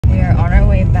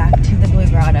back to the Blue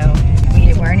Grotto.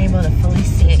 We weren't able to fully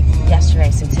see it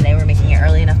yesterday, so today we're making it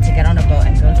early enough to get on a boat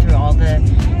and go through all the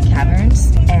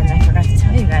caverns. And I forgot to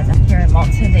tell you guys, up here in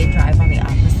Malta, they drive on the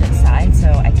opposite side, so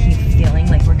I keep feeling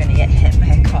like we're gonna get hit by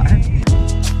a car.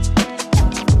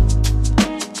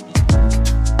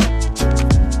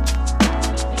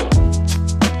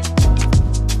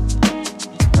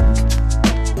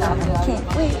 Can't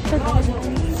wait for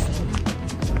this.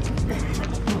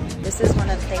 This is one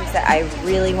of the things that I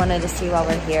really wanted to see while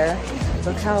we're here.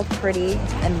 Look how pretty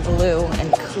and blue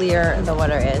and clear the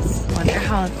water is. Wonder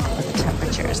what the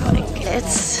temperature is like.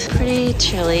 It's pretty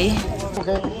chilly.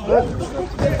 Okay.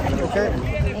 Thank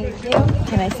you.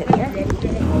 Can I sit here?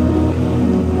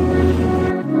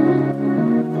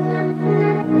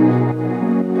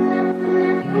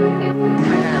 Oh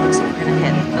my god, it looks like we're gonna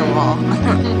hit the wall.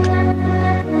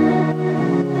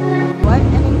 What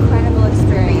an incredible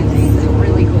experience. This is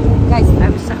really cool. Guys,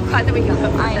 I'm so glad that we got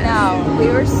over I know. We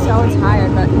were so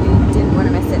tired, but we didn't want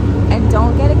to miss it. And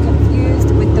don't get it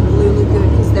confused with the Blue Lagoon,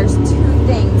 because there's two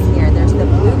things here. There's the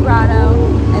Blue Grotto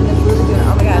and the Blue Lagoon.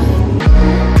 Oh my god.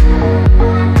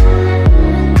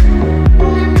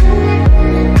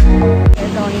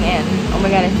 They're going in. Oh my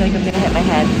god, I feel like I'm gonna hit my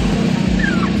head.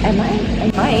 I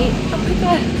might. Oh my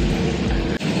god.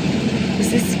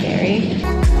 This is scary.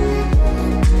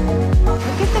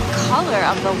 Look at the color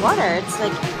of the water. It's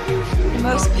like the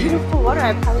most beautiful water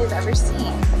I probably have ever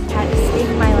seen. I had to take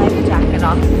my life jacket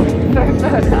off for a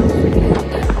photo.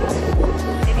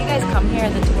 If you guys come here,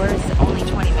 the tour is only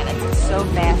 20 minutes. It's so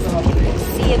fast and you can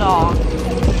see it all.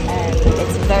 And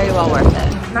it's very well worth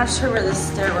it. I'm not sure where this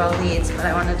stairwell leads, but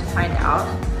I wanted to find out.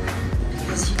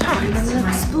 Because I'm an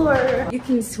explorer. You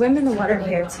can swim in the water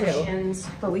here too,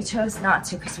 but we chose not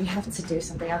to because we have to do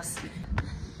something else.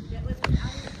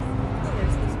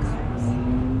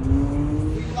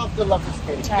 The lovers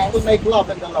cave. People make love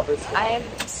in the lovers cave.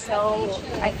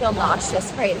 I feel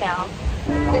nauseous right now.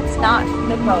 It's not from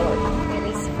the boat. It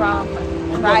is from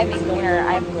driving here.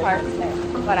 I'm part of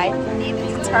it. But I need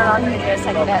to turn on video so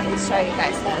I can at least show you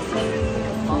guys this.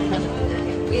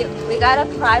 We got a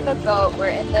private boat. We're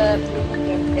in the Blue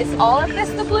Lagoon. Is all of this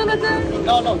the Blue Lagoon?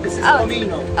 No, this is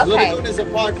Comino. Okay. Blue Lagoon is a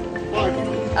part.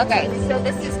 Okay, so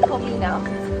this is Comino.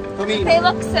 Comino. They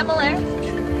look similar.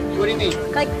 What do you mean?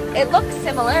 Like, it looks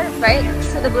similar, right?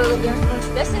 To the Blue Lagoon.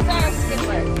 This is our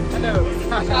skipper. Hello.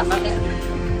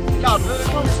 No, Blue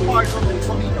Lagoon is part of the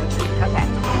Comino. Okay.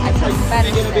 I took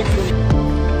Spanish.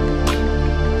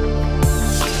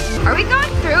 Are we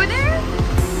going through there?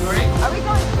 Sorry? Are we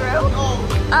going through? No.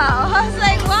 Oh, I was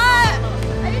like, what?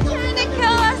 Are you trying to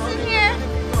kill us in here?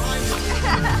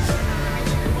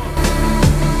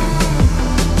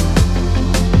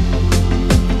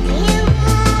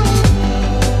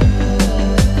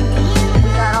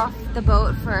 The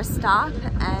boat for a stop,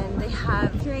 and they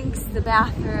have drinks, the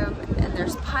bathroom, and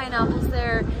there's pineapples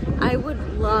there. I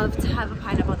would love to have a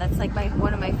pineapple. That's like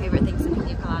one of my favorite things in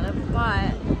pina colada,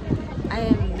 but I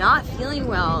am not feeling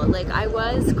well. Like, I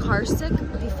was car sick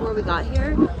before we got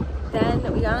here. Then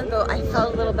we got on the boat, I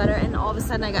felt a little better, and all of a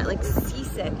sudden I got like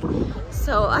seasick.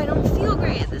 So I don't feel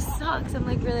great. This sucks. I'm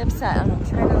like really upset, and I'm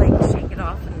trying to like shake it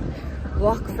off and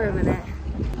walk for a minute,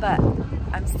 but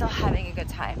I'm still having a good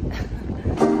time.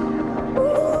 I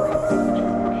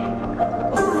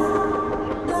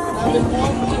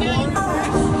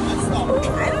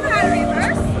don't know how to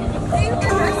reverse. Can you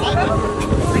reverse the boat?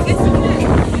 I guess you can.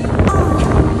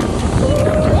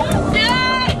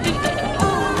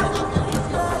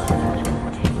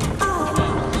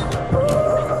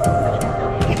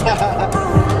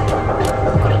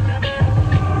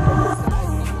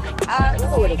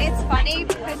 It's funny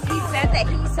because he said that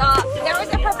he saw there was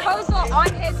a proposal on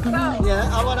his boat.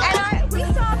 Yeah, we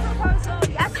saw a proposal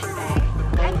yesterday,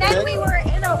 and then we were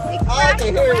in a week.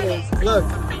 Okay, here it is. Look,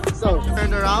 so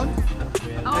turn around.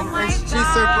 Oh my God! She's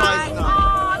surprised now.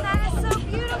 Oh, that is so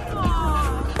beautiful.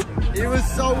 He was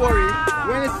so worried.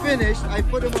 When it's finished, I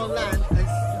put him on land. And,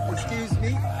 excuse me,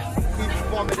 he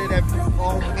vomited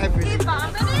everything. He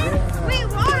vomited? Wait,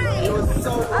 why? He was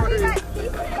so worried.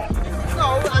 No,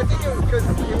 I think it was because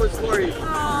he was worried.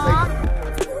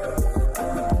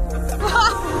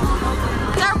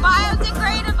 They're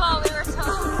biodegradable, we were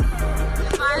told.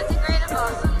 They're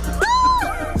biodegradable.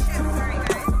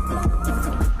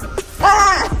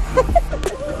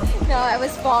 No, I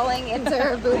was falling into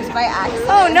her boobs by accident.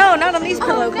 Oh no, not on these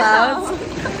pillow clouds.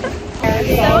 So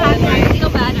happy I feel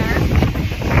better.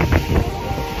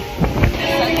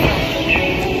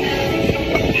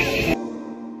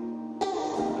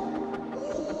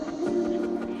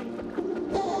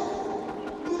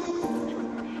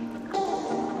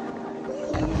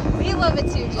 We love it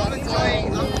too, Jay.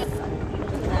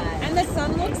 And the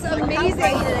sun looks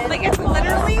amazing. Like it's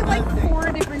literally like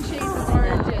 4 different shades of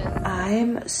oranges.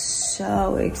 I'm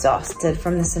so exhausted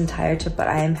from this entire trip, but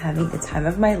I am having the time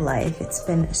of my life. It's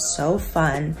been so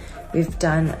fun. We've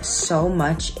done so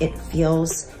much. It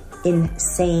feels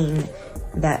insane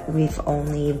that we've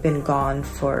only been gone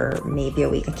for maybe a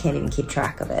week. I can't even keep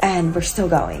track of it. And we're still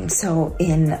going. So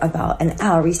in about an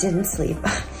hour, we didn't sleep.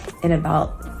 In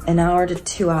about an hour to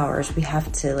 2 hours, we have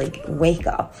to like wake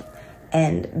up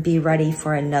and be ready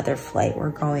for another flight.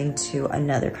 We're going to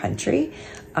another country.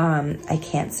 I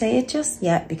can't say it just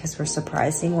yet because we're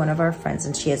surprising one of our friends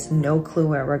and she has no clue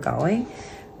where we're going.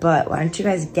 But why don't you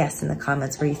guys guess in the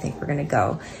comments where you think we're gonna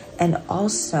go? And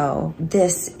also,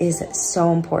 this is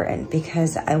so important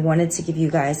because I wanted to give you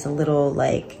guys a little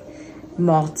like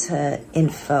Malta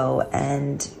info.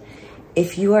 And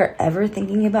if you are ever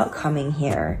thinking about coming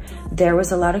here, there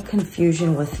was a lot of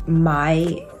confusion with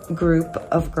my group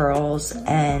of girls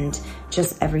and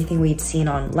just everything we'd seen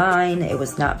online. It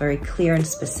was not very clear and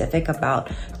specific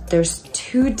about, there's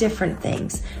 2 different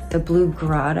things, the Blue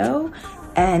Grotto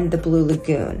and the Blue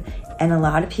Lagoon. And a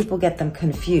lot of people get them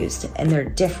confused and they're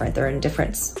different. They're in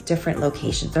different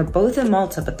locations. They're both in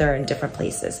Malta, but they're in different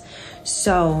places.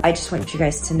 So I just want you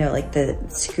guys to know like the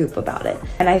scoop about it.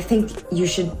 And I think you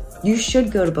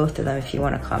should go to both of them if you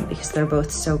want to come because they're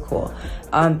both so cool.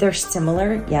 They're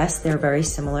similar, yes, they're very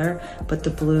similar, but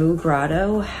the Blue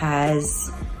Grotto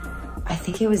has, I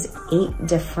think it was 8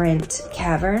 different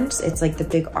caverns. It's like the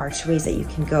big archways that you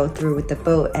can go through with the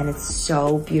boat and it's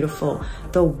so beautiful.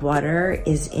 The water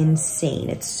is insane.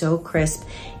 It's so crisp.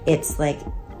 It's like,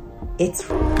 it's